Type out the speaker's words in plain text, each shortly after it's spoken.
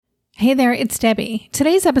Hey there, it's Debbie.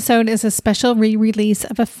 Today's episode is a special re-release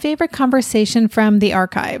of a favorite conversation from the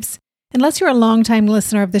archives. Unless you're a longtime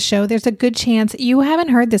listener of the show, there's a good chance you haven't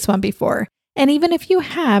heard this one before. And even if you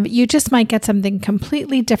have, you just might get something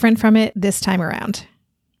completely different from it this time around.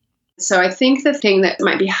 So I think the thing that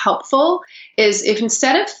might be helpful is if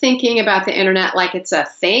instead of thinking about the internet like it's a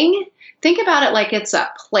thing, think about it like it's a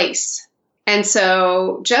place. And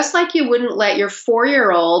so just like you wouldn't let your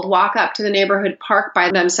 4-year-old walk up to the neighborhood park by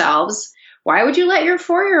themselves, why would you let your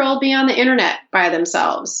 4-year-old be on the internet by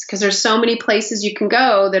themselves? Because there's so many places you can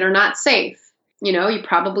go that are not safe. You know, you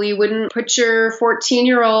probably wouldn't put your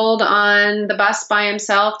 14-year-old on the bus by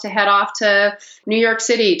himself to head off to New York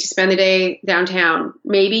City to spend the day downtown.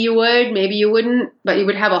 Maybe you would, maybe you wouldn't, but you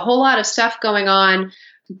would have a whole lot of stuff going on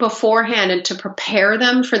beforehand and to prepare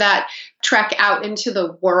them for that trek out into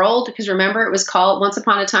the world. Because remember, it was called, once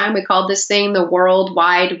upon a time, we called this thing the World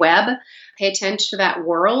Wide Web. Pay attention to that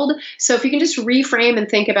world. So if you can just reframe and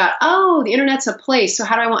think about, oh, the internet's a place. So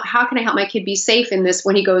how can I help my kid be safe in this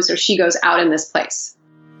when he goes or she goes out in this place?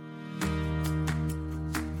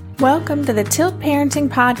 Welcome to the Tilt Parenting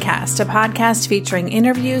Podcast, a podcast featuring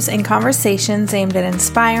interviews and conversations aimed at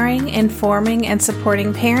inspiring, informing, and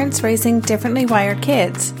supporting parents raising differently wired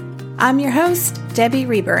kids. I'm your host, Debbie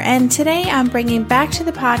Reber, and today I'm bringing back to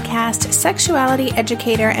the podcast sexuality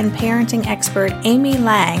educator and parenting expert Amy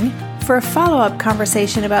Lang for a follow-up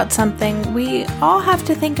conversation about something we all have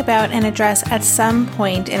to think about and address at some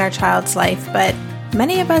point in our child's life, but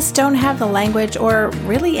many of us don't have the language or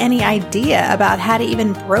really any idea about how to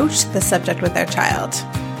even broach the subject with their child.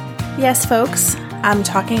 Yes, folks, I'm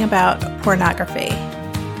talking about pornography.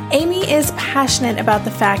 Amy is passionate about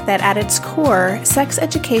the fact that at its core, sex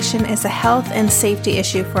education is a health and safety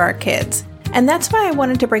issue for our kids. And that's why I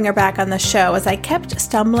wanted to bring her back on the show, as I kept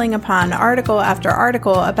stumbling upon article after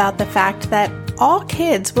article about the fact that all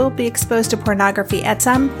kids will be exposed to pornography at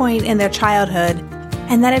some point in their childhood,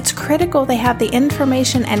 and that it's critical they have the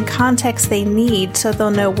information and context they need so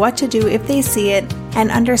they'll know what to do if they see it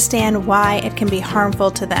and understand why it can be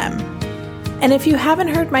harmful to them. And if you haven't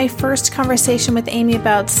heard my first conversation with Amy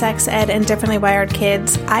about sex ed and differently wired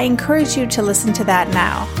kids, I encourage you to listen to that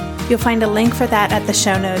now. You'll find a link for that at the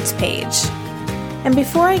show notes page. And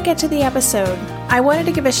before I get to the episode, I wanted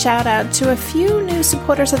to give a shout out to a few new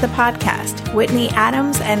supporters of the podcast, Whitney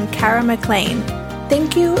Adams and Kara McLean.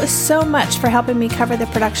 Thank you so much for helping me cover the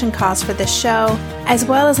production costs for this show, as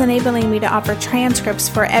well as enabling me to offer transcripts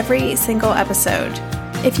for every single episode.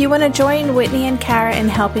 If you want to join Whitney and Kara in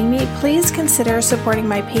helping me, please consider supporting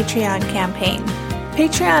my Patreon campaign.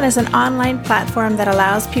 Patreon is an online platform that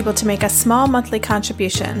allows people to make a small monthly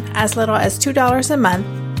contribution, as little as $2 a month,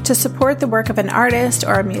 to support the work of an artist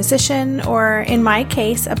or a musician, or in my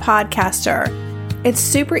case, a podcaster. It's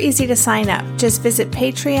super easy to sign up. Just visit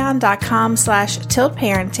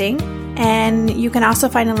patreon.com/tiltparenting, and you can also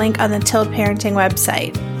find a link on the Tilt Parenting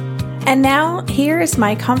website. And now, here is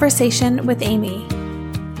my conversation with Amy.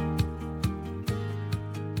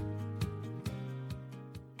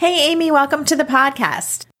 Hey, Amy, welcome to the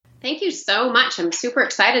podcast. Thank you so much. I'm super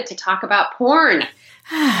excited to talk about porn.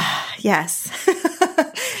 Yes.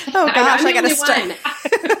 Oh gosh, I got to start.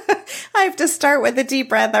 I have to start with a deep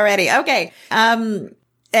breath already. Okay.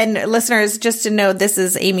 And listeners, just to know, this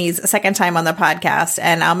is Amy's second time on the podcast,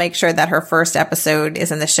 and I'll make sure that her first episode is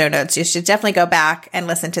in the show notes. You should definitely go back and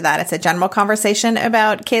listen to that. It's a general conversation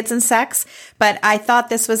about kids and sex, but I thought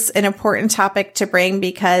this was an important topic to bring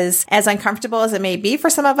because, as uncomfortable as it may be for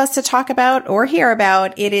some of us to talk about or hear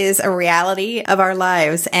about, it is a reality of our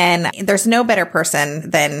lives, and there's no better person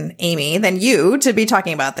than Amy, than you, to be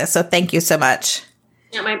talking about this. So thank you so much.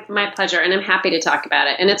 Yeah, my pleasure, and I'm happy to talk about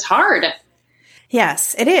it, and it's hard.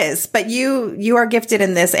 Yes, it is. But you are gifted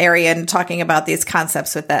in this area and talking about these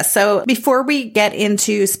concepts with us. So before we get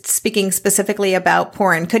into speaking specifically about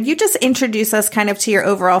porn, could you just introduce us kind of to your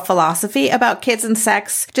overall philosophy about kids and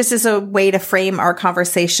sex, just as a way to frame our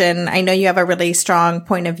conversation? I know you have a really strong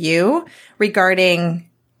point of view regarding,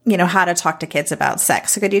 how to talk to kids about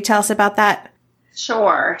sex. So could you tell us about that?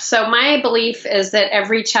 Sure. So my belief is that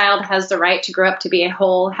every child has the right to grow up to be a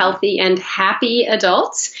whole, healthy, and happy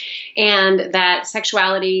adult, and that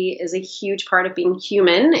sexuality is a huge part of being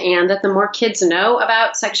human, and that the more kids know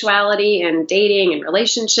about sexuality and dating and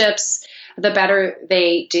relationships, the better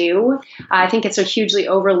they do. I think it's a hugely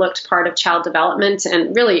overlooked part of child development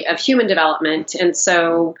and really of human development. And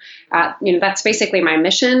so, that's basically my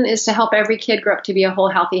mission, is to help every kid grow up to be a whole,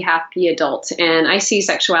 healthy, happy adult. And I see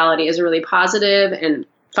sexuality as a really positive and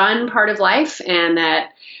fun part of life, and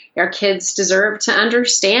that our kids deserve to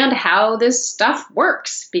understand how this stuff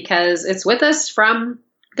works, because it's with us from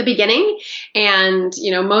the beginning. And,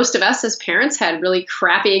 most of us as parents had really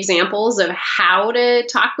crappy examples of how to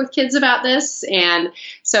talk with kids about this. And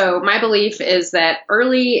so my belief is that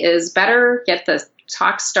early is better. Get the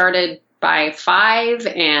talk started by 5.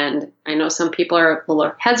 And I know some people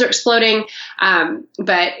their heads are exploding.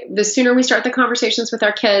 But the sooner we start the conversations with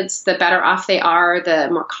our kids, the better off they are, the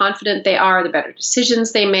more confident they are, the better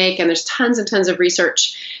decisions they make. And there's tons and tons of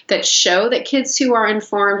research that show that kids who are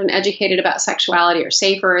informed and educated about sexuality are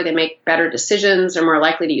safer. They make better decisions. They're more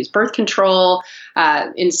likely to use birth control.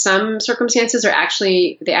 In some circumstances, they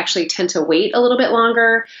actually tend to wait a little bit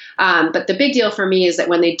longer. But the big deal for me is that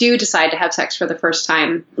when they do decide to have sex for the first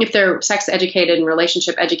time, if they're sex educated and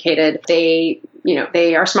relationship educated, they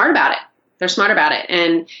are smart about it. They're smart about it.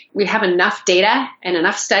 And we have enough data and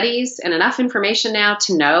enough studies and enough information now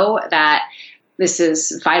to know that this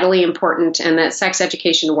is vitally important and that sex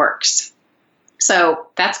education works. So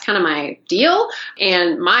that's kind of my deal.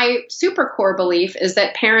 And my super core belief is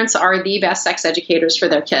that parents are the best sex educators for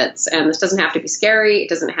their kids. And this doesn't have to be scary. It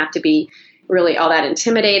doesn't have to be really all that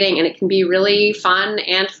intimidating. And it can be really fun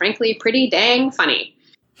and frankly, pretty dang funny.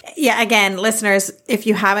 Yeah, again, listeners, if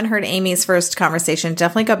you haven't heard Amy's first conversation,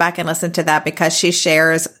 definitely go back and listen to that because she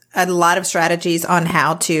shares a lot of strategies on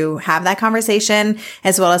how to have that conversation,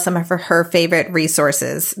 as well as some of her favorite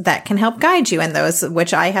resources that can help guide you in those,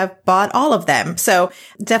 which I have bought all of them. So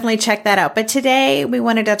definitely check that out. But today we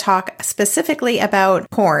wanted to talk specifically about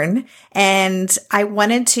porn. And I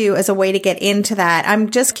wanted to, as a way to get into that, I'm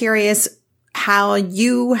just curious how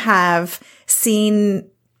you have seen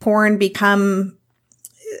porn become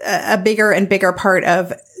a bigger and bigger part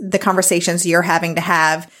of the conversations you're having to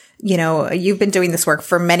have. You've been doing this work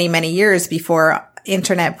for many, many years before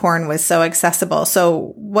internet porn was so accessible.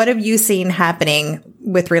 So what have you seen happening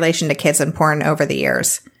with relation to kids and porn over the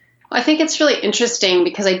years? Well, I think it's really interesting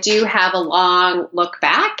because I do have a long look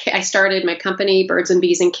back. I started my company, Birds and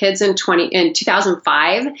Bees and Kids, in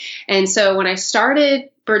 2005. And so when I started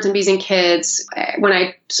Birds and Bees and Kids, when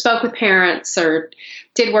I spoke with parents or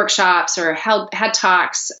did workshops or had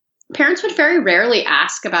talks, parents would very rarely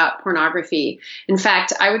ask about pornography. In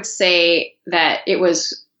fact, I would say that it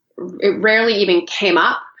rarely even came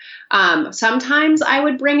up. Sometimes I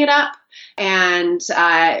would bring it up, and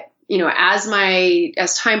as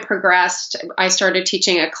time progressed, I started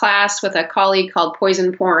teaching a class with a colleague called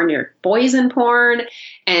Poison Porn or Boys in Porn,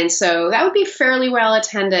 and so that would be fairly well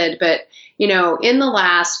attended. But in the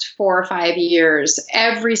last 4 or 5 years,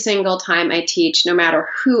 every single time I teach, no matter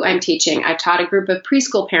who I'm teaching, I taught a group of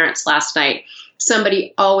preschool parents last night.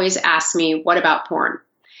 Somebody always asks me, what about porn?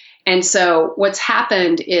 And so what's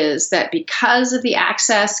happened is that because of the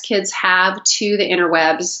access kids have to the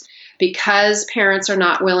interwebs, because parents are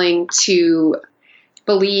not willing to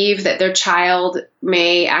believe that their child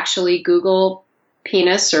may actually Google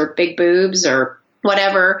penis or big boobs or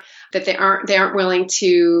whatever, that they aren't willing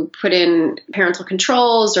to put in parental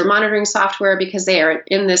controls or monitoring software because they are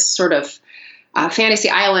in this sort of fantasy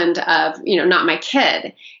island of, not my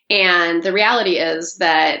kid. And the reality is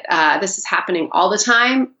that this is happening all the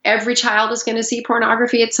time. Every child is going to see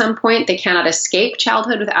pornography at some point. They cannot escape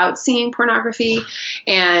childhood without seeing pornography.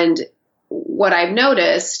 And what I've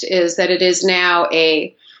noticed is that it is now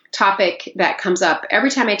a topic that comes up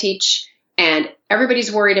every time I teach, and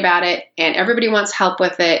everybody's worried about it, and everybody wants help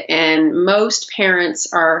with it. And most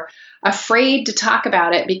parents are afraid to talk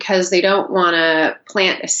about it because they don't want to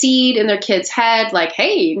plant a seed in their kid's head like,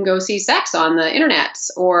 hey, you can go see sex on the internet,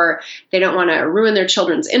 or they don't want to ruin their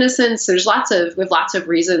children's innocence. We have lots of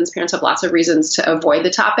reasons. Parents have lots of reasons to avoid the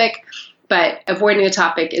topic, but avoiding the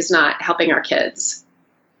topic is not helping our kids.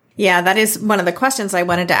 Yeah, that is one of the questions I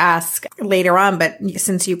wanted to ask later on, but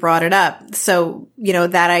since you brought it up, so,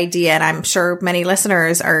 that idea, and I'm sure many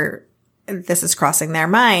listeners this is crossing their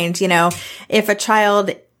mind, if a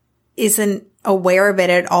child isn't aware of it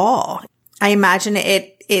at all, I imagine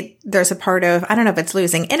there's a part of, I don't know if it's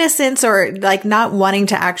losing innocence or like not wanting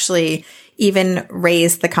to actually even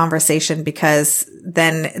raise the conversation because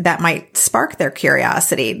then that might spark their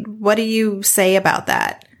curiosity. What do you say about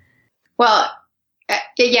that? Well,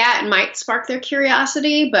 yeah, it might spark their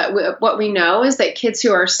curiosity, but what we know is that kids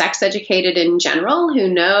who are sex educated in general, who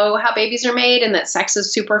know how babies are made and that sex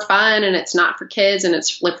is super fun and it's not for kids and it's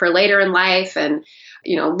for later in life, and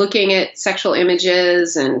looking at sexual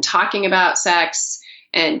images and talking about sex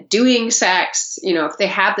and doing sex, if they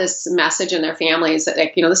have this message in their families that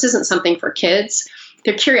this isn't something for kids,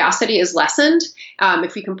 their curiosity is lessened.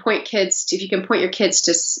 If you can point your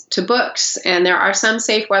kids to books, and there are some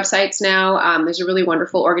safe websites now. There's a really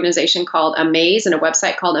wonderful organization called Amaze and a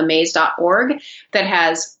website called amaze.org that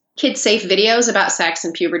has kid-safe videos about sex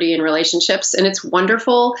and puberty and relationships, and it's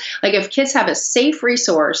wonderful. Like if kids have a safe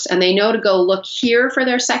resource and they know to go look here for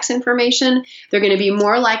their sex information, they're going to be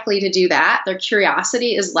more likely to do that. Their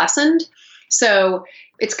curiosity is lessened. So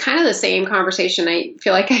it's kind of the same conversation I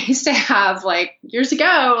feel like I used to have like years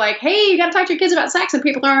ago, like, hey, you got to talk to your kids about sex. And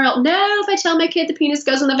people are like, no, if I tell my kid the penis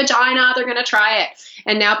goes in the vagina, they're going to try it.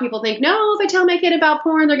 And now people think, no, if I tell my kid about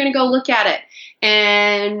porn, they're going to go look at it.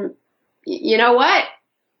 And you know what?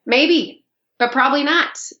 Maybe, but probably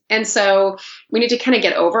not. And so we need to kind of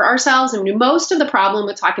get over ourselves. And most of the problem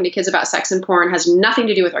with talking to kids about sex and porn has nothing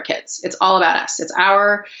to do with our kids. It's all about us. It's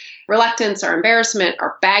our reluctance, our embarrassment,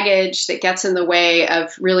 our baggage that gets in the way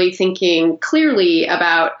of really thinking clearly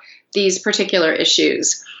about these particular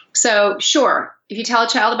issues. So sure, if you tell a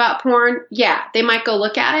child about porn, yeah, they might go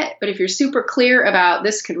look at it. But if you're super clear about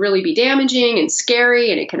this could really be damaging and scary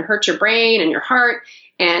and it can hurt your brain and your heart,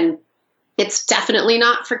 and it's definitely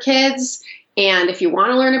not for kids, and if you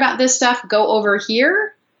want to learn about this stuff, go over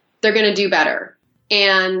here, they're going to do better.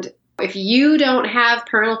 And if you don't have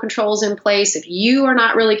parental controls in place, if you are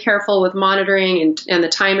not really careful with monitoring and the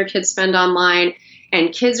time your kids spend online,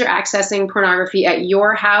 and kids are accessing pornography at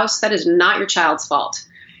your house, that is not your child's fault.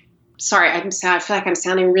 Sorry, I feel like I'm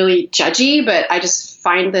sounding really judgy, but I just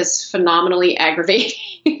find this phenomenally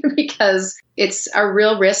aggravating because it's a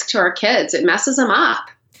real risk to our kids. It messes them up.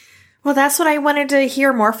 Well, that's what I wanted to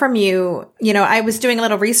hear more from you. You know, I was doing a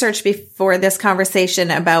little research before this conversation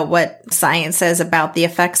about what science says about the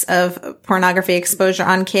effects of pornography exposure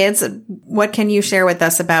on kids. What can you share with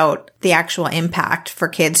us about the actual impact for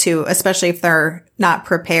kids who, especially if they're not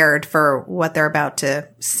prepared for what they're about to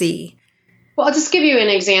see? Well, I'll just give you an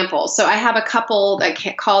example. So I have a couple that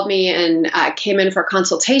called me and came in for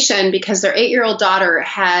consultation because their 8-year-old daughter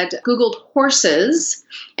had Googled horses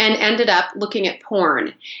and ended up looking at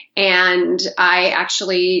porn. And I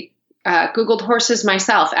actually Googled horses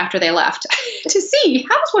myself after they left to see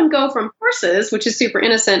how does one go from horses, which is super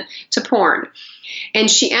innocent, to porn.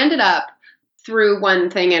 And she ended up, through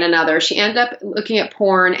one thing and another, she ended up looking at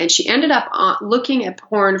porn, and she ended up looking at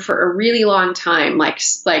porn for a really long time, like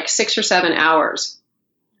 6 or 7 hours.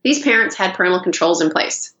 These parents had parental controls in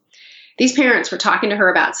place. These parents were talking to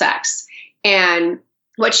her about sex. And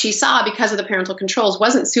what she saw because of the parental controls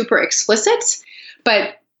wasn't super explicit,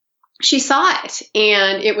 but she saw it,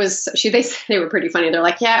 and it was, they were pretty funny. They're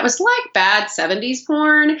like, yeah, it was like bad 70s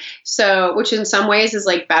porn. So, which in some ways is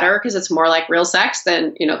like better because it's more like real sex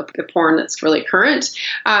than, you know, the porn that's really current.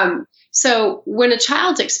 So when a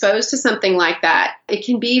child's exposed to something like that, it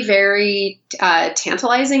can be very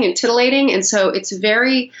tantalizing and titillating. And so it's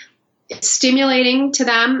very stimulating to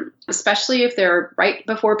them, especially if they're right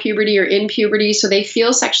before puberty or in puberty. So they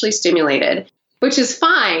feel sexually stimulated, which is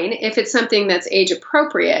fine if it's something that's age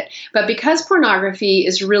appropriate. But because pornography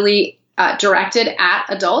is really directed at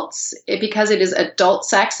adults, because it is adult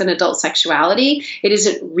sex and adult sexuality, it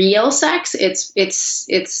isn't real sex.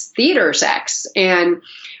 It's theater sex. And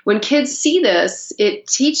when kids see this, it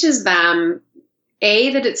teaches them, A,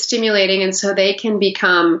 that it's stimulating, and so they can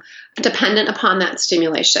become dependent upon that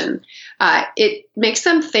stimulation. It makes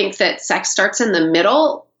them think that sex starts in the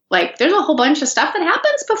middle. Like there's a whole bunch of stuff that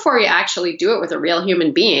happens before you actually do it with a real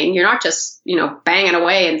human being. You're not just, you know, banging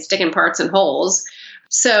away and sticking parts in holes.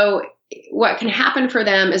 So what can happen for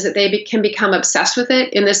them is that they can become obsessed with it.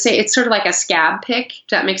 It's sort of like a scab pick.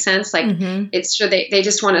 Does that make sense? Like it's sure they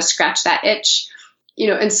just want to scratch that itch, you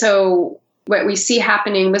know. And so what we see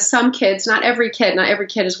happening with some kids, not every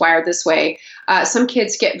kid is wired this way. Some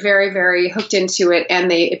kids get very, very hooked into it,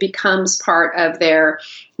 and it becomes part of their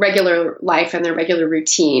regular life and their regular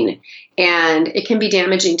routine. And it can be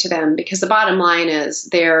damaging to them because the bottom line is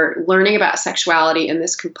they're learning about sexuality in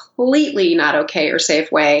this completely not okay or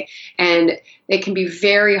safe way. And it can be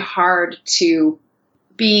very hard to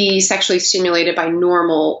be sexually stimulated by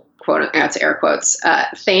normal, quote, that's air quotes,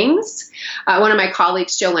 things. One of my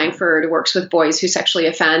colleagues, Joe Langford, works with boys who sexually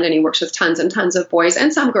offend, and he works with tons and tons of boys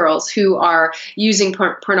and some girls who are using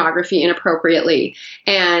pornography inappropriately.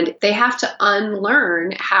 And they have to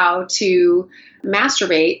unlearn how to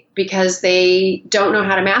masturbate because they don't know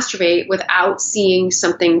how to masturbate without seeing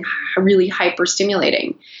something really hyper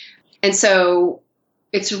stimulating. And so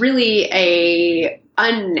it's really a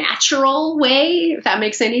unnatural way, if that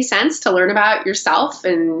makes any sense, to learn about yourself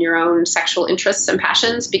and your own sexual interests and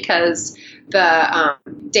passions, because the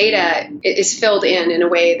data is filled in a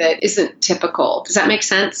way that isn't typical. Does that make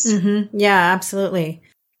sense? Mm-hmm. Yeah, absolutely.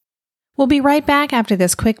 We'll be right back after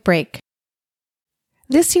this quick break.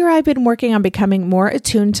 This year, I've been working on becoming more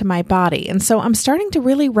attuned to my body, and so I'm starting to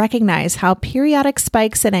really recognize how periodic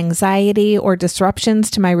spikes in anxiety or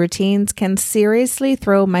disruptions to my routines can seriously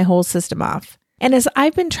throw my whole system off. And as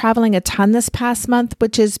I've been traveling a ton this past month,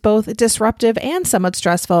 which is both disruptive and somewhat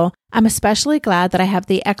stressful, I'm especially glad that I have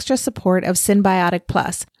the extra support of Synbiotic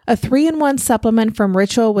Plus, a 3-in-1 supplement from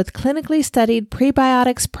Ritual with clinically studied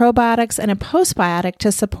prebiotics, probiotics, and a postbiotic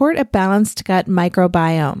to support a balanced gut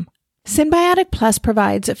microbiome. Synbiotic Plus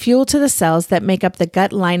provides fuel to the cells that make up the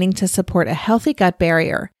gut lining to support a healthy gut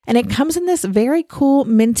barrier. And it comes in this very cool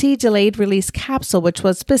minty delayed release capsule, which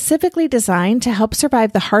was specifically designed to help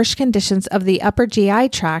survive the harsh conditions of the upper GI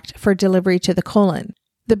tract for delivery to the colon.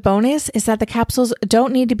 The bonus is that the capsules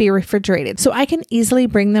don't need to be refrigerated, so I can easily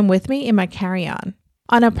bring them with me in my carry-on.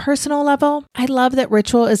 On a personal level, I love that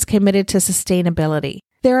Ritual is committed to sustainability.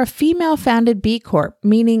 They're a female-founded B Corp,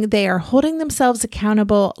 meaning they are holding themselves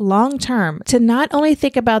accountable long-term to not only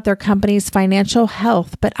think about their company's financial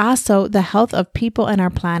health, but also the health of people and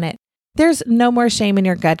our planet. There's no more shame in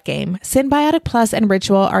your gut game. Synbiotic Plus and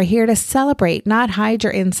Ritual are here to celebrate, not hide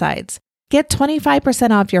your insides. Get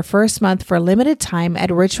 25% off your first month for limited time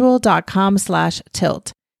at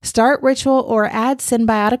ritual.com/tilt. Start Ritual or add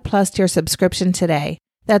Synbiotic Plus to your subscription today.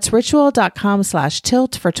 That's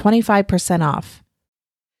ritual.com/tilt for 25% off.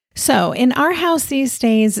 So in our house these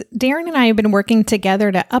days, Darren and I have been working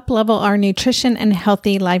together to up-level our nutrition and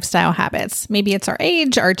healthy lifestyle habits. Maybe it's our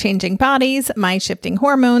age, our changing bodies, my shifting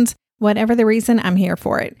hormones. Whatever the reason, I'm here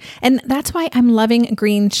for it. And that's why I'm loving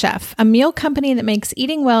Green Chef, a meal company that makes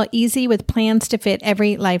eating well easy with plans to fit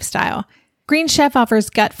every lifestyle. Green Chef offers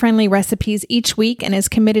gut-friendly recipes each week and is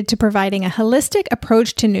committed to providing a holistic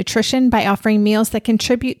approach to nutrition by offering meals that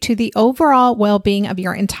contribute to the overall well-being of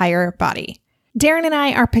your entire body. Darren and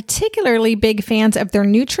I are particularly big fans of their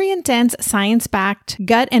nutrient-dense, science-backed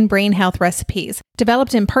gut and brain health recipes,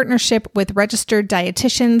 developed in partnership with registered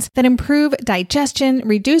dietitians that improve digestion,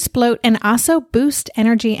 reduce bloat, and also boost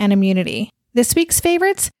energy and immunity. This week's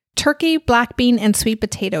favorites? Turkey, black bean, and sweet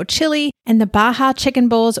potato chili, and the Baja chicken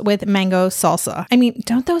bowls with mango salsa. I mean,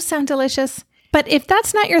 don't those sound delicious? But if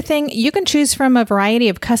that's not your thing, you can choose from a variety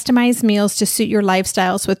of customized meals to suit your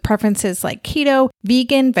lifestyles with preferences like keto,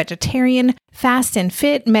 vegan, vegetarian, fast and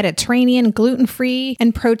fit, Mediterranean, gluten-free,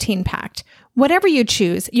 and protein-packed. Whatever you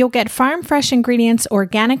choose, you'll get farm-fresh ingredients,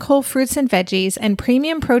 organic whole fruits and veggies, and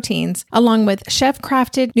premium proteins, along with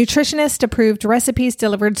chef-crafted, nutritionist-approved recipes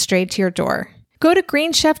delivered straight to your door. Go to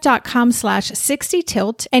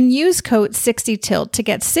greenchef.com/60tilt and use code 60tilt to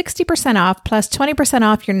get 60% off plus 20%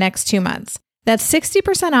 off your next 2 months. That's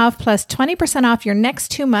 60% off plus 20% off your next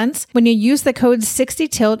 2 months when you use the code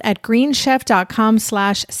 60tilt at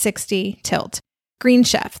greenchef.com/60tilt. Green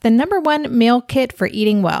Chef, the #1 meal kit for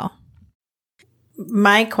eating well.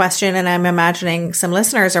 My question, and I'm imagining some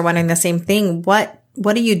listeners are wondering the same thing. What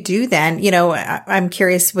do you do then? You know, I'm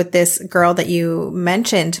curious with this girl that you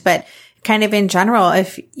mentioned, but kind of in general,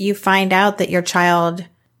 if you find out that your child,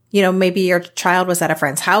 you know, maybe your child was at a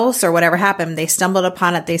friend's house or whatever happened, they stumbled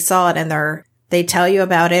upon it, they saw it, and they tell you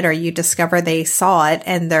about it, or you discover they saw it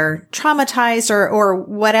and they're traumatized or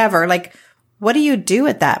whatever. Like, what do you do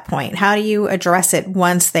at that point? How do you address it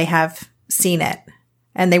once they have seen it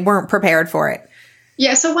and they weren't prepared for it?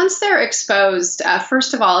 Yeah, so once they're exposed,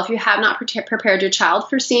 first of all, if you have not prepared your child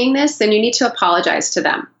for seeing this, then you need to apologize to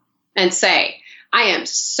them and say, I am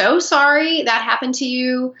so sorry that happened to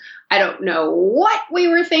you. I don't know what we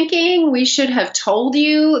were thinking. We should have told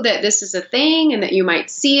you that this is a thing and that you might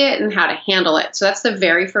see it and how to handle it. So that's the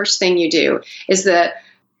very first thing you do, is that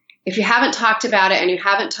if you haven't talked about it and you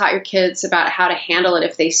haven't taught your kids about how to handle it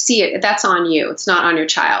if they see it, that's on you. It's not on your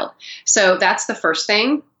child. So that's the first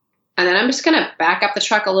thing. And then I'm just going to back up the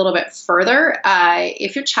truck a little bit further.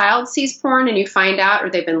 If your child sees porn and you find out, or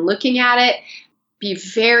they've been looking at it, be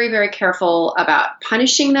very, very careful about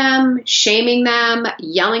punishing them, shaming them,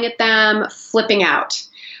 yelling at them, flipping out,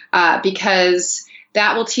 because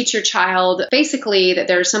that will teach your child basically that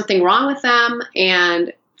there's something wrong with them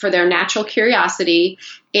and for their natural curiosity,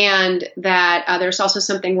 and that there's also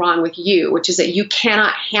something wrong with you, which is that you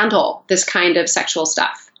cannot handle this kind of sexual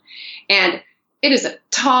stuff. And it is a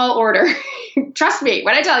tall order. Trust me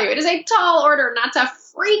when I tell you, it is a tall order not to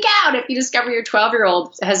freak out if you discover your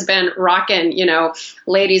 12-year-old has been rocking,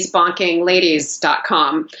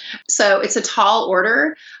 ladiesbonkingladies.com. So it's a tall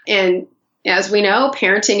order. And as we know,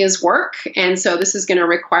 parenting is work. And so this is going to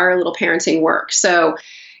require a little parenting work. So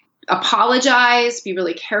apologize, be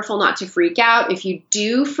really careful not to freak out. If you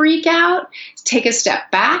do freak out, take a step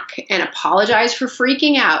back and apologize for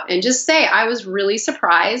freaking out and just say, I was really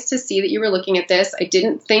surprised to see that you were looking at this. I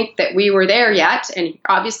didn't think that we were there yet. And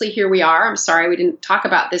obviously here we are. I'm sorry we didn't talk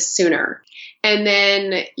about this sooner. And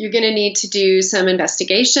then you're going to need to do some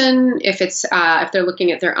investigation. If they're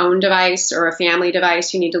looking at their own device or a family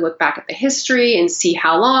device, you need to look back at the history and see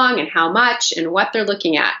how long and how much and what they're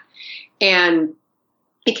looking at. And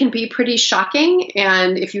it can be pretty shocking.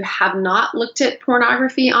 And if you have not looked at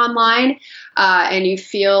pornography online and you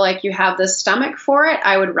feel like you have the stomach for it,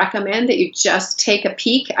 I would recommend that you just take a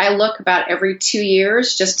peek. I look about every 2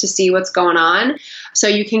 years just to see what's going on so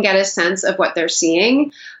you can get a sense of what they're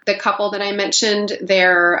seeing. The couple that I mentioned,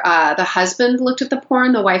 the husband looked at the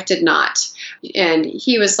porn, the wife did not. And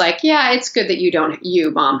he was like, yeah, it's good that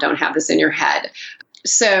you, mom, don't have this in your head.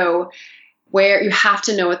 So where you have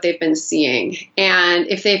to know what they've been seeing. And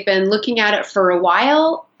if they've been looking at it for a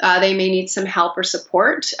while, they may need some help or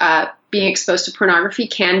support. Being exposed to pornography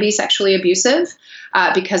can be sexually abusive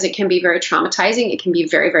because it can be very traumatizing. It can be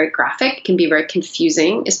very, very graphic. It can be very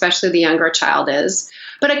confusing, especially the younger a child is.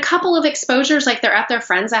 But a couple of exposures, like they're at their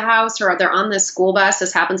friend's house or they're on the school bus,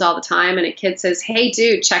 this happens all the time, and a kid says, hey,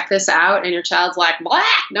 dude, check this out. And your child's like, blah,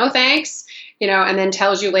 no thanks. And then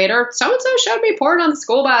tells you later, so-and-so showed me porn on the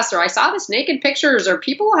school bus, or I saw this naked pictures, or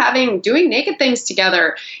people doing naked things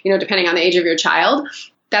together, depending on the age of your child.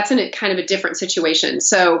 That's in a kind of a different situation.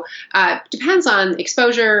 So depends on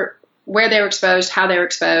exposure, where they were exposed, how they were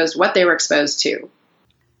exposed, what they were exposed to.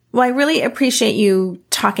 Well, I really appreciate you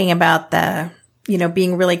talking about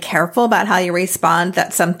being really careful about how you respond.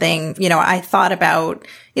 That's something, I thought about,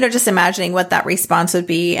 just imagining what that response would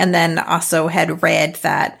be. And then also had read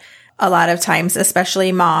that a lot of times,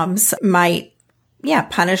 especially moms might,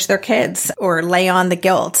 punish their kids or lay on the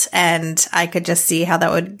guilt. And I could just see how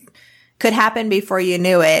that could happen before you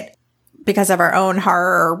knew it because of our own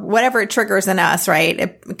horror or whatever it triggers in us, right?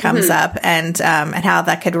 It comes up and how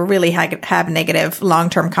that could really have negative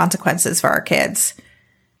long-term consequences for our kids.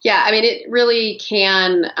 Yeah. I mean, it really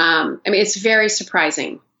can. It's very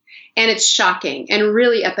surprising and it's shocking. And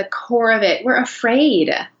really at the core of it, we're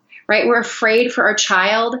afraid. Right? We're afraid for our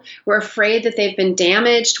child. We're afraid that they've been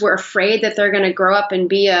damaged. We're afraid that they're going to grow up and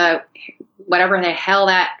be whatever the hell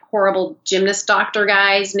that horrible gymnast doctor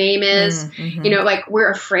guy's name is. Mm-hmm.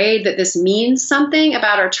 We're afraid that this means something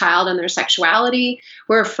about our child and their sexuality.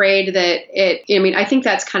 We're afraid that I think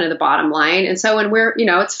that's kind of the bottom line. And so when we're,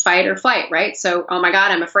 it's fight or flight, right? So, oh my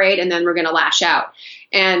God, I'm afraid. And then we're going to lash out.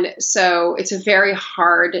 And so it's very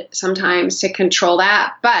hard sometimes to control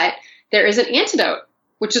that, but there is an antidote,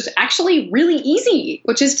 which is actually really easy,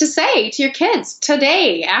 which is to say to your kids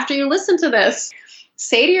today, after you listen to this,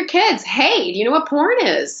 say to your kids, hey, do you know what porn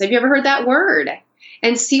is? Have you ever heard that word?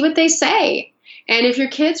 And see what they say. And if your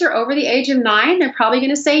kids are over the age of 9, they're probably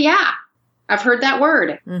going to say, yeah, I've heard that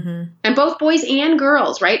word. Mm-hmm. And both boys and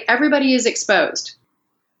girls, right? Everybody is exposed.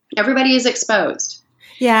 Everybody is exposed.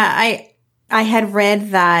 Yeah, I had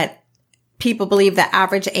read that people believe the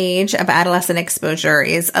average age of adolescent exposure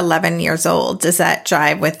is 11 years old. Does that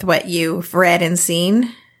jive with what you've read and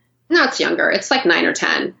seen? No, it's younger. It's like 9 or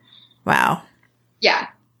 10. Wow. Yeah.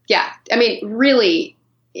 I mean, really,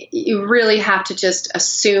 you really have to just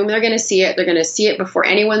assume they're going to see it. They're going to see it before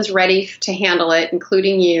anyone's ready to handle it,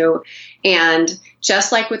 including you. And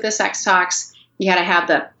just like with the sex talks, you got to have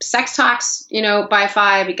the sex talks, by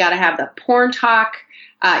 5. You got to have the porn talk.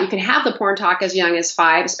 You can have the porn talk as young as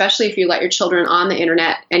 5, especially if you let your children on the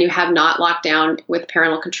internet and you have not locked down with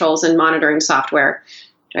parental controls and monitoring software.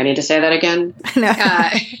 Do I need to say that again? No.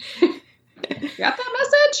 Got that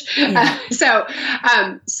message?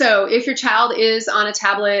 Yeah. So if your child is on a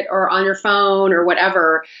tablet or on your phone or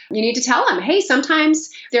whatever, you need to tell them, hey, sometimes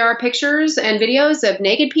there are pictures and videos of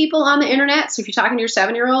naked people on the internet. So if you're talking to your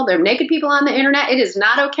 7-year-old, there are naked people on the internet. It is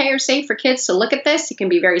not okay or safe for kids to look at this. It can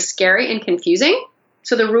be very scary and confusing.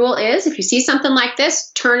 So the rule is, if you see something like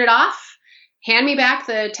this, turn it off, hand me back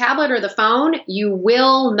the tablet or the phone. You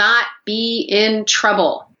will not be in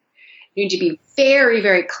trouble. You need to be very,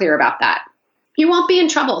 very clear about that. You won't be in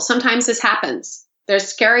trouble. Sometimes this happens. There's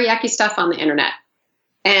scary, yucky stuff on the internet.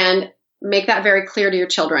 And make that very clear to your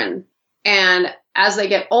children. And as they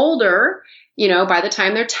get older, by the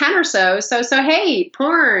time they're 10 or so, hey,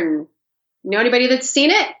 porn, know anybody that's seen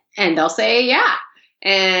it? And they'll say, yeah.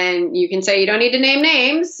 And you can say, you don't need to name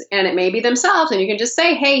names, and it may be themselves. And you can just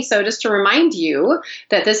say, hey, so just to remind you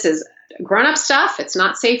that this is grown-up stuff. It's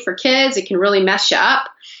not safe for kids. It can really mess you up.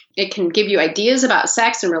 It can give you ideas about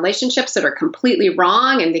sex and relationships that are completely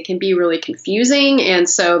wrong, and they can be really confusing. And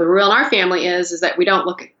so the rule in our family is that we don't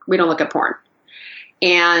look at porn.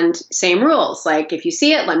 And same rules, like if you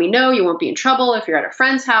see it, let me know. You won't be in trouble if you're at a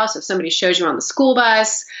friend's house, if somebody shows you on the school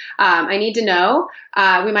bus. I need to know.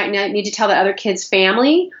 We might need to tell the other kid's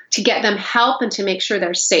family to get them help and to make sure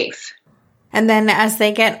they're safe. And then as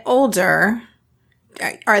they get older,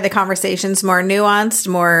 are the conversations more nuanced,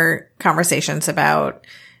 more conversations about,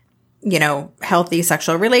 healthy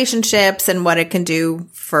sexual relationships and what it can do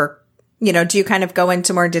for, do you kind of go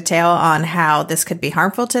into more detail on how this could be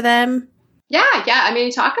harmful to them? Yeah. I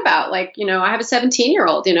mean, talk about I have a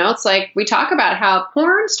 17-year-old, it's like we talk about how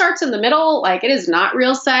porn starts in the middle. Like it is not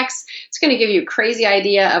real sex. It's going to give you a crazy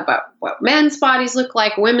idea about what men's bodies look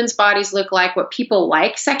like, women's bodies look like, what people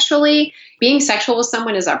like sexually. Being sexual with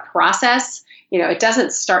someone is a process. It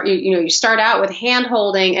doesn't start, you start out with hand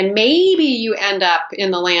holding and maybe you end up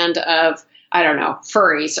in the land of, I don't know,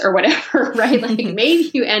 furries or whatever, right? Like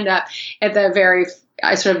maybe you end up at the very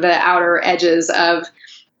sort of the outer edges of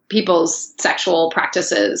people's sexual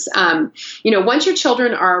practices. Once your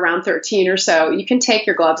children are around 13 or so, you can take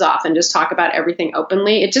your gloves off and just talk about everything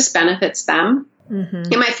openly. It just benefits them.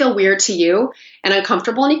 Mm-hmm. It might feel weird to you and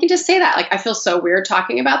uncomfortable. And you can just say that, like, I feel so weird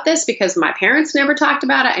talking about this because my parents never talked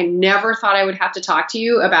about it. I never thought I would have to talk to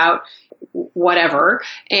you about whatever.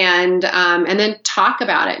 And then talk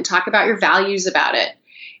about it and talk about your values about it.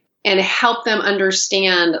 And help them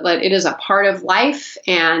understand that it is a part of life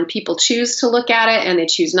and people choose to look at it and they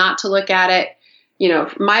choose not to look at it.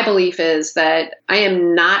 My belief is that I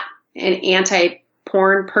am not an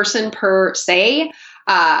anti-porn person per se.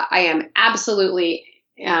 I am absolutely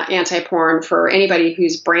anti-porn for anybody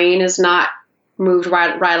whose brain is not moved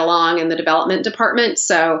right along in the development department.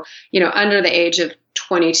 So, under the age of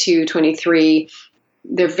 22, 23,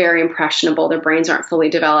 they're very impressionable. Their brains aren't fully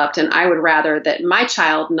developed. And I would rather that my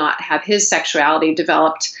child not have his sexuality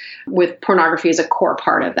developed with pornography as a core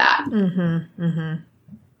part of that. Mm-hmm,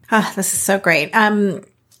 mm-hmm. This is so great.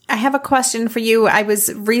 I have a question for you. I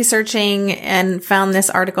was researching and found this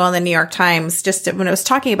article in the New York Times just when it was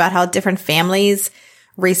talking about how different families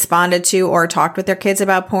responded to or talked with their kids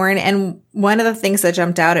about porn. And one of the things that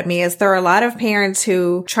jumped out at me is there are a lot of parents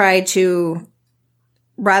who try to,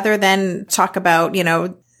 rather than talk about,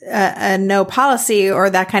 a no policy or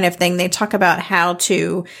that kind of thing, they talk about how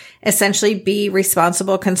to essentially be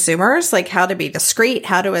responsible consumers, like how to be discreet,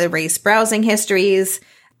 how to erase browsing histories,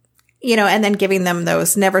 and then giving them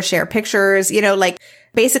those never share pictures, like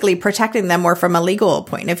basically protecting them more from a legal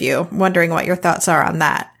point of view. Wondering what your thoughts are on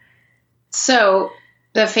that. So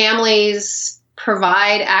the families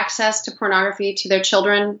provide access to pornography to their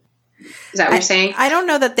children. Is that what you're saying? I don't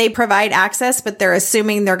know that they provide access, but they're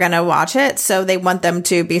assuming they're going to watch it. So they want them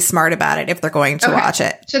to be smart about it if they're going to watch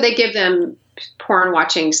it. So they give them porn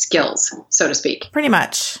watching skills, so to speak. Pretty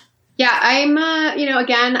much. Yeah, I'm,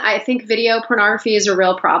 again, I think video pornography is a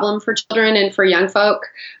real problem for children and for young folk.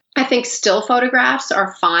 I think still photographs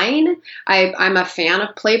are fine. I'm a fan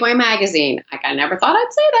of Playboy magazine. Like, I never thought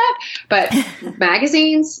I'd say that, but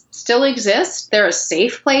magazines still exist. They're a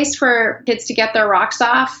safe place for kids to get their rocks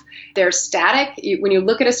off. They're static. When you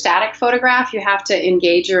look at a static photograph, you have to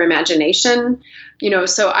engage your imagination.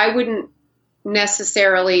 So I wouldn't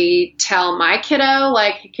necessarily tell my kiddo,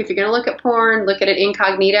 like, if you're going to look at porn, look at it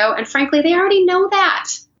incognito. And frankly, they already know that.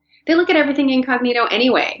 They look at everything incognito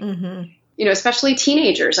anyway. Mm-hmm. Especially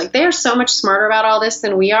teenagers, like they are so much smarter about all this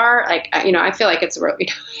than we are. Like, I feel like it's like,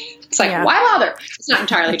 why bother? It's not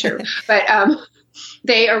entirely true, but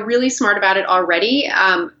they are really smart about it already.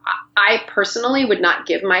 I personally would not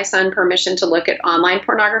give my son permission to look at online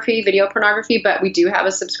pornography, video pornography, but we do have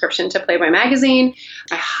a subscription to Playboy magazine.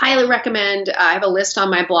 I highly recommend. I have a list on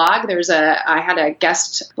my blog. I had a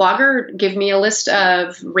guest blogger give me a list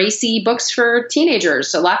of racy books for teenagers.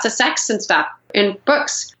 So lots of sex and stuff in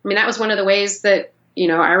books. I mean, that was one of the ways that,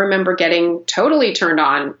 I remember getting totally turned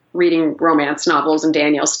on reading romance novels and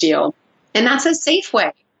Danielle Steele. And that's a safe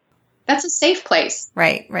way. That's a safe place.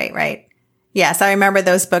 Right. Yes, I remember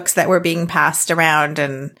those books that were being passed around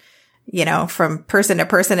and, from person to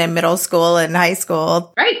person in middle school and high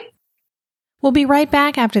school. Right. We'll be right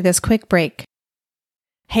back after this quick break.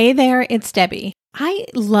 Hey there, it's Debbie. I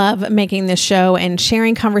love making this show and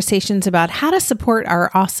sharing conversations about how to support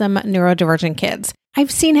our awesome neurodivergent kids.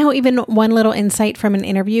 I've seen how even one little insight from an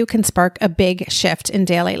interview can spark a big shift in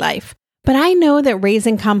daily life. But I know that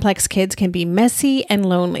raising complex kids can be messy and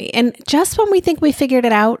lonely. And just when we think we figured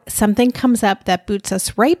it out, something comes up that boots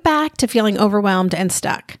us right back to feeling overwhelmed and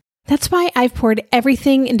stuck. That's why I've poured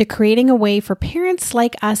everything into creating a way for parents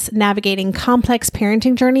like us navigating complex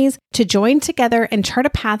parenting journeys to join together and chart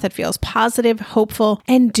a path that feels positive, hopeful,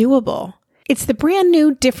 and doable. It's the brand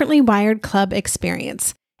new Differently Wired Club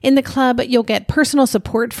experience. In the club, you'll get personal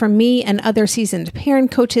support from me and other seasoned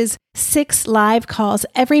parent coaches, 6 live calls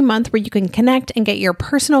every month where you can connect and get your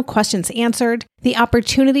personal questions answered, the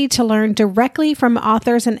opportunity to learn directly from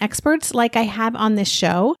authors and experts like I have on this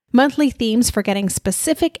show, monthly themes for getting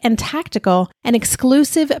specific and tactical, an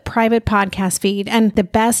exclusive private podcast feed, and the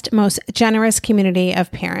best, most generous community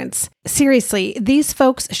of parents. Seriously, these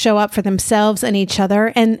folks show up for themselves and each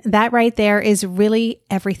other, and that right there is really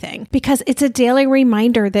everything, because it's a daily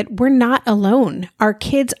reminder that we're not alone. Our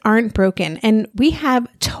kids aren't broken, and we have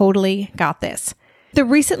totally got this. The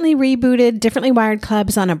recently rebooted Differently Wired Club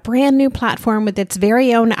is on a brand new platform with its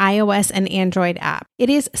very own iOS and Android app.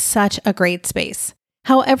 It is such a great space.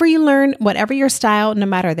 However you learn, whatever your style, no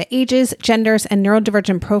matter the ages, genders, and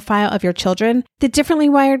neurodivergent profile of your children, the Differently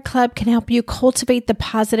Wired Club can help you cultivate the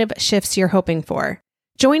positive shifts you're hoping for.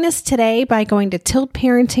 Join us today by going to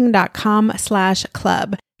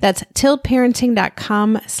tiltparenting.com/club. That's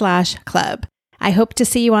tiltparenting.com/club. I hope to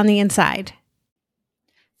see you on the inside.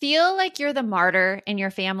 Feel like you're the martyr in your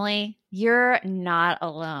family? You're not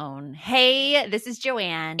alone. Hey, this is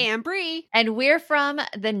Joanne. And Bree. And we're from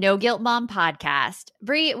the No Guilt Mom podcast.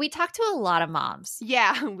 Bree, we talk to a lot of moms.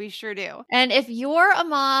 Yeah, we sure do. And if you're a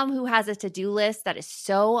mom who has a to-do list that is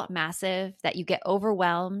so massive that you get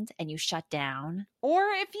overwhelmed and you shut down, or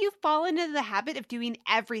if you fall into the habit of doing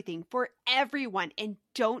everything for everyone and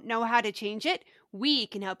don't know how to change it, we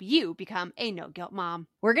can help you become a no-guilt mom.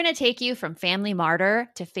 we're going to take you from family martyr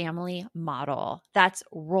to family model. That's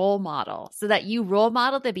role model, so that you role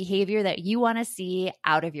model the behavior that you want to see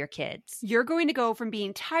out of your kids. You're going to go from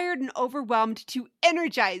being tired and overwhelmed to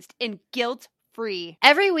energized and guilt-free.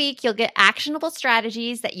 Every week, you'll get actionable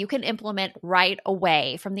strategies that you can implement right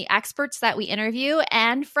away from the experts that we interview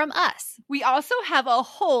and from us. We also have a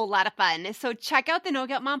whole lot of fun, so check out the No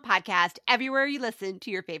Guilt Mom podcast everywhere you listen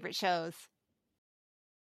to your favorite shows.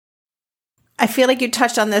 I feel like you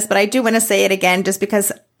touched on this, but I do want to say it again just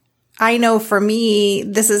because I know for me,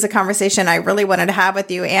 this is a conversation I really wanted to have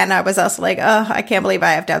with you. And I was also like, oh, I can't believe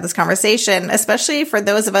I have to have this conversation, especially for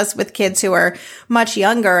those of us with kids who are much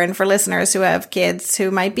younger and for listeners who have kids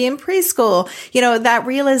who might be in preschool. You know, that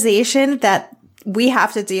realization that we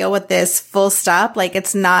have to deal with this full stop. Like,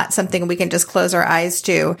 it's not something we can just close our eyes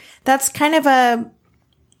to. That's kind of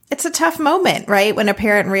it's a tough moment, right? When a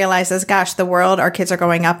parent realizes, gosh, the world our kids are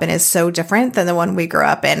growing up in is so different than the one we grew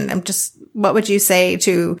up in. What would you say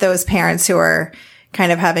to those parents who are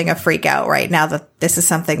kind of having a freak out right now that this is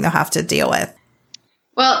something they'll have to deal with?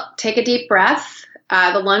 Well, take a deep breath.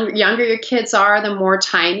 The younger your kids are, the more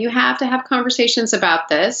time you have to have conversations about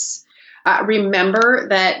this. Remember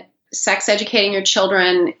that sex educating your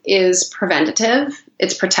children is preventative.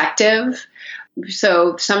 It's protective.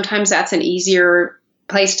 So sometimes that's an easier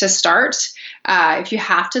place to start. If you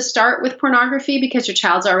have to start with pornography because your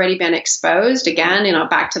child's already been exposed, again,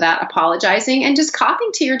 back to that apologizing and just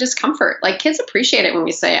copying to your discomfort. Like, kids appreciate it when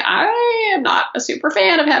we say, I am not a super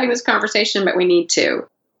fan of having this conversation, but we need to.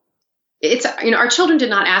 It's, our children did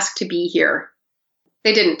not ask to be here.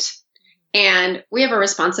 They didn't. And we have a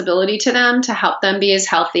responsibility to them to help them be as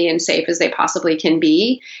healthy and safe as they possibly can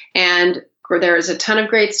be. And there is a ton of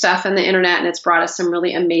great stuff on the internet, and it's brought us some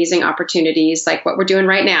really amazing opportunities, like what we're doing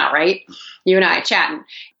right now, right? You and I chatting,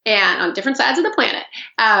 and on different sides of the planet.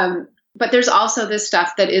 But there's also this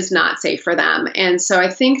stuff that is not safe for them. And so I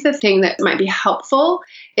think the thing that might be helpful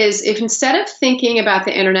is if instead of thinking about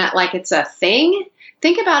the internet like it's a thing,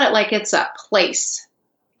 think about it like it's a place.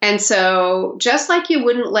 And so just like you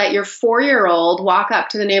wouldn't let your 4-year-old walk up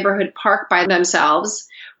to the neighborhood park by themselves,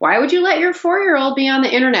 why would you let your 4-year-old be on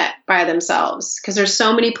the internet by themselves? Because there's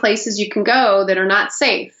so many places you can go that are not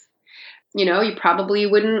safe. You probably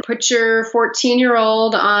wouldn't put your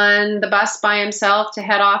 14-year-old on the bus by himself to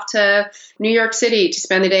head off to New York City to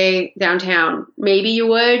spend the day downtown. Maybe you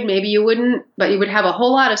would, maybe you wouldn't, but you would have a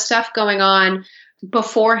whole lot of stuff going on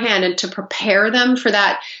beforehand and to prepare them for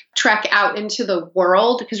that trek out into the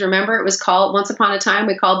world. Because remember, it was called, once upon a time,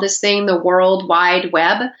 we called this thing the World Wide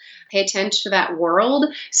Web. Pay attention to that world.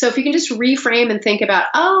 So if you can just reframe and think about,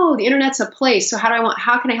 oh, the internet's a place. So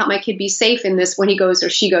how can I help my kid be safe in this when he goes or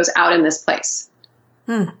she goes out in this place?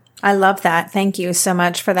 I love that. Thank you so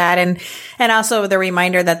much for that. And also the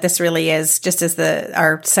reminder that this really is, just as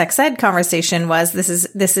our sex ed conversation was, this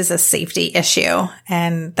is a safety issue.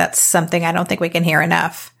 And that's something I don't think we can hear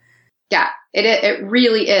enough. Yeah. It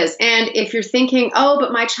really is. And if you're thinking, oh,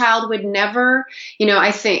 but my child would never,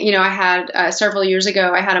 I think, I had several years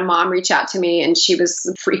ago, I had a mom reach out to me and she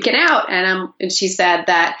was freaking out. And she said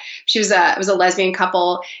that it was a lesbian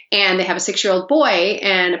couple and they have a 6-year-old boy.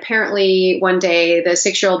 And apparently one day the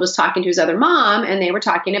 6-year-old was talking to his other mom and they were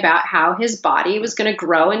talking about how his body was going to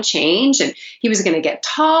grow and change and he was going to get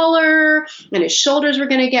taller and his shoulders were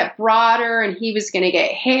going to get broader and he was going to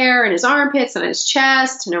get hair in his armpits and his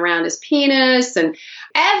chest and around his penis. And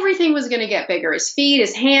everything was going to get bigger. His feet,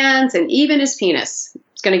 his hands, and even his penis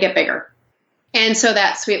was going to get bigger. And so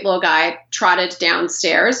that sweet little guy trotted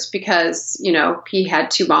downstairs because, he had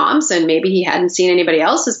 2 moms and maybe he hadn't seen anybody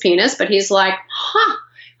else's penis, but he's like,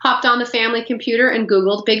 hopped on the family computer and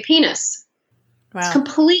Googled big penis. Wow. It's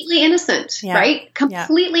completely innocent, right?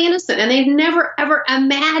 Completely innocent. And they've never, ever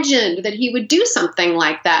imagined that he would do something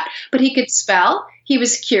like that. But he could spell. He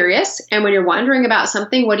was curious. And when you're wondering about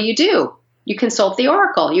something, what do? You consult the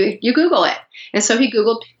Oracle. You Google it. And so he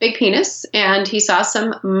Googled big penis and he saw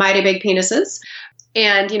some mighty big penises.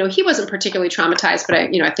 And, he wasn't particularly traumatized, but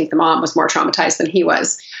I think the mom was more traumatized than he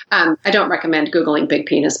was. I don't recommend Googling big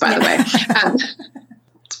penis, by the way.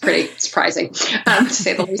 It's pretty surprising, to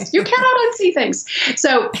say the least. You cannot unsee things.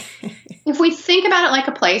 So if we think about it like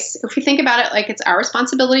a place, if we think about it like it's our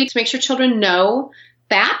responsibility to make sure children know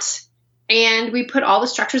that, and we put all the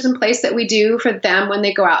structures in place that we do for them when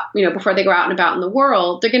they go out, before they go out and about in the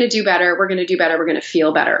world, they're going to do better. We're going to do better. We're going to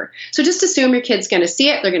feel better. So just assume your kid's going to see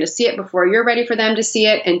it. They're going to see it before you're ready for them to see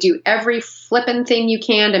it, and do every flippin' thing you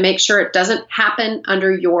can to make sure it doesn't happen under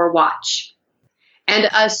your watch. And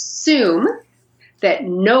assume that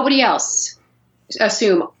nobody else,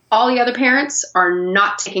 assume all the other parents are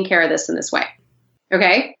not taking care of this in this way.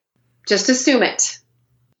 Okay? Just assume it.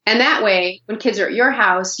 And that way, when kids are at your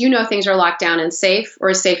house, things are locked down and safe, or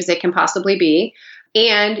as safe as they can possibly be.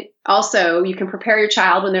 And also, you can prepare your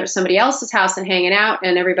child when they're at somebody else's house and hanging out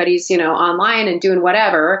and everybody's, online and doing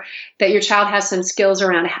whatever, that your child has some skills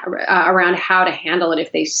around how to handle it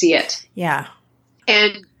if they see it. Yeah.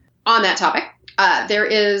 And on that topic, there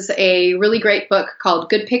is a really great book called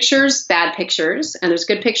Good Pictures, Bad Pictures. And there's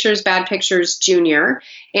Good Pictures, Bad Pictures Junior.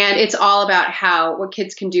 And it's all about what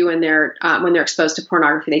kids can do when they're exposed to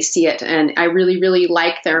pornography. They see it. And I really, really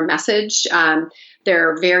like their message.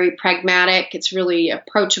 They're very pragmatic. It's really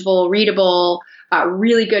approachable, readable,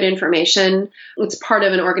 really good information. It's part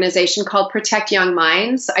of an organization called Protect Young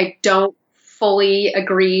Minds. I don't fully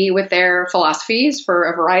agree with their philosophies for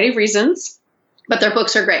a variety of reasons, but their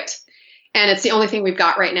books are great. And it's the only thing we've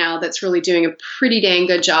got right now that's really doing a pretty dang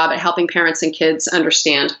good job at helping parents and kids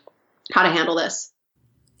understand how to handle this.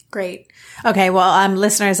 Great. Okay. Well,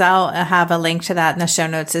 listeners, I'll have a link to that in the show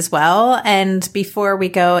notes as well. And before we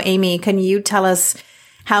go, Amy, can you tell us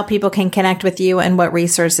how people can connect with you and what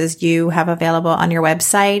resources you have available on your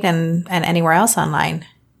website and anywhere else online?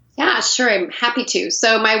 Yeah, sure. I'm happy to.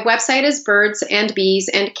 So my website is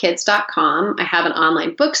birdsandbeesandkids.com. I have an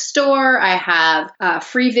online bookstore. I have a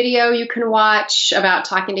free video you can watch about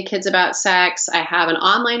talking to kids about sex. I have an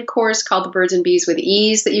online course called The Birds and Bees with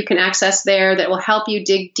Ease that you can access there that will help you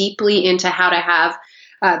dig deeply into how to have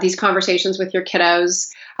these conversations with your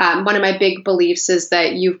kiddos. One of my big beliefs is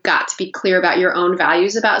that you've got to be clear about your own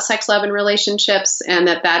values about sex, love, and relationships, and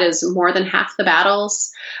that is more than half the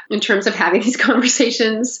battles in terms of having these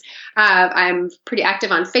conversations. I'm pretty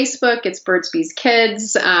active on Facebook. It's Birds, Bees,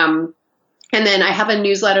 Kids. And then I have a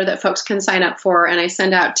newsletter that folks can sign up for, and I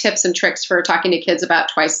send out tips and tricks for talking to kids about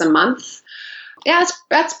twice a month. Yeah,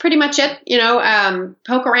 that's pretty much it.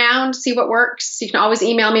 Poke around, see what works. You can always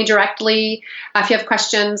email me directly. If you have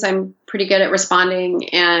questions, I'm pretty good at responding.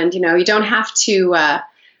 And, you don't have to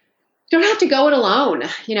go it alone.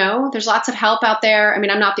 There's lots of help out there. I mean,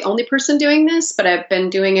 I'm not the only person doing this, but I've been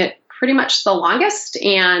doing it pretty much the longest.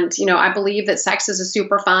 And, I believe that sex is a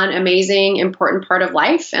super fun, amazing, important part of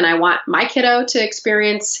life. And I want my kiddo to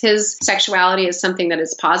experience his sexuality as something that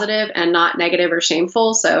is positive and not negative or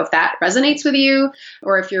shameful. So if that resonates with you,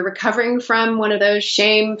 or if you're recovering from one of those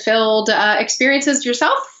shame-filled experiences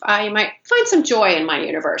yourself, you might find some joy in my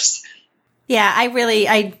universe. Yeah,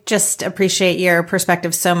 I just appreciate your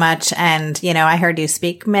perspective so much. And, I heard you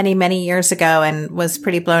speak many, many years ago and was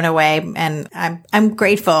pretty blown away. And I'm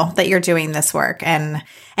grateful that you're doing this work and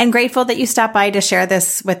grateful that you stopped by to share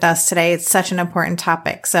this with us today. It's such an important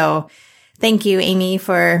topic. So thank you, Amy,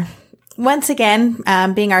 for once again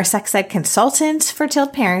being our sex ed consultant for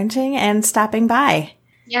Tilt Parenting and stopping by.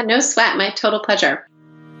 Yeah, no sweat. My total pleasure.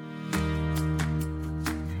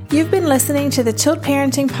 You've been listening to the Tilt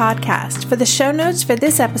Parenting Podcast. For the show notes for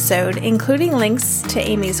this episode, including links to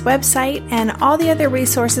Amy's website and all the other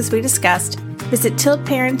resources we discussed, visit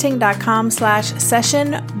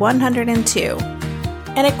tiltparenting.com/session102.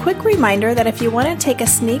 And a quick reminder that if you want to take a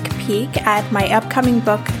sneak peek at my upcoming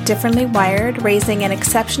book, Differently Wired, Raising an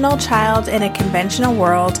Exceptional Child in a Conventional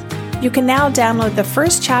World, you can now download the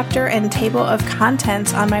first chapter and table of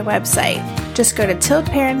contents on my website. Just go to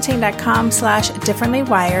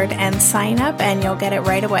tiltparenting.com/differentlywired and sign up and you'll get it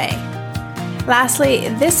right away. Lastly,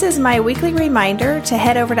 this is my weekly reminder to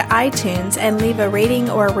head over to iTunes and leave a rating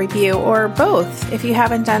or a review, or both if you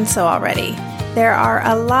haven't done so already. There are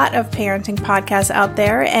a lot of parenting podcasts out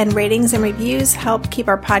there, and ratings and reviews help keep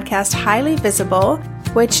our podcast highly visible,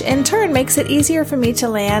 which in turn makes it easier for me to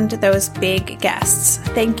land those big guests.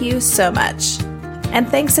 Thank you so much. And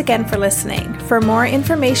thanks again for listening. For more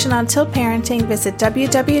information on Tilt Parenting, visit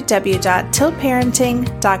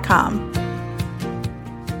www.tiltparenting.com.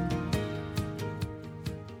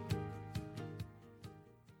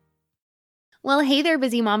 Well, hey there,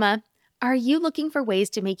 busy mama. Are you looking for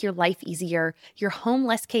ways to make your life easier, your home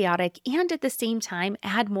less chaotic, and at the same time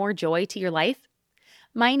add more joy to your life?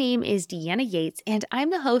 My name is Deanna Yates, and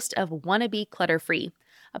I'm the host of Wanna Be Clutter-Free,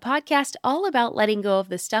 a podcast all about letting go of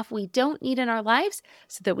the stuff we don't need in our lives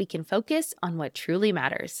so that we can focus on what truly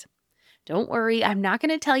matters. Don't worry, I'm not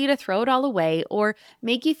going to tell you to throw it all away or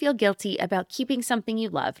make you feel guilty about keeping something you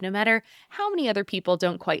love, no matter how many other people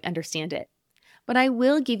don't quite understand it. But I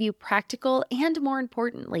will give you practical and, more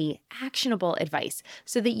importantly, actionable advice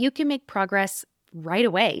so that you can make progress right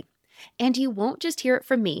away. And you won't just hear it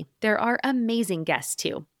from me. There are amazing guests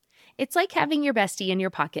too. It's like having your bestie in your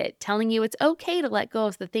pocket telling you it's okay to let go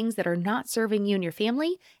of the things that are not serving you and your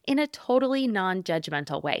family in a totally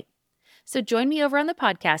non-judgmental way. So join me over on the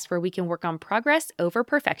podcast where we can work on progress over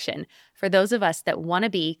perfection for those of us that want to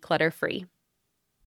be clutter-free.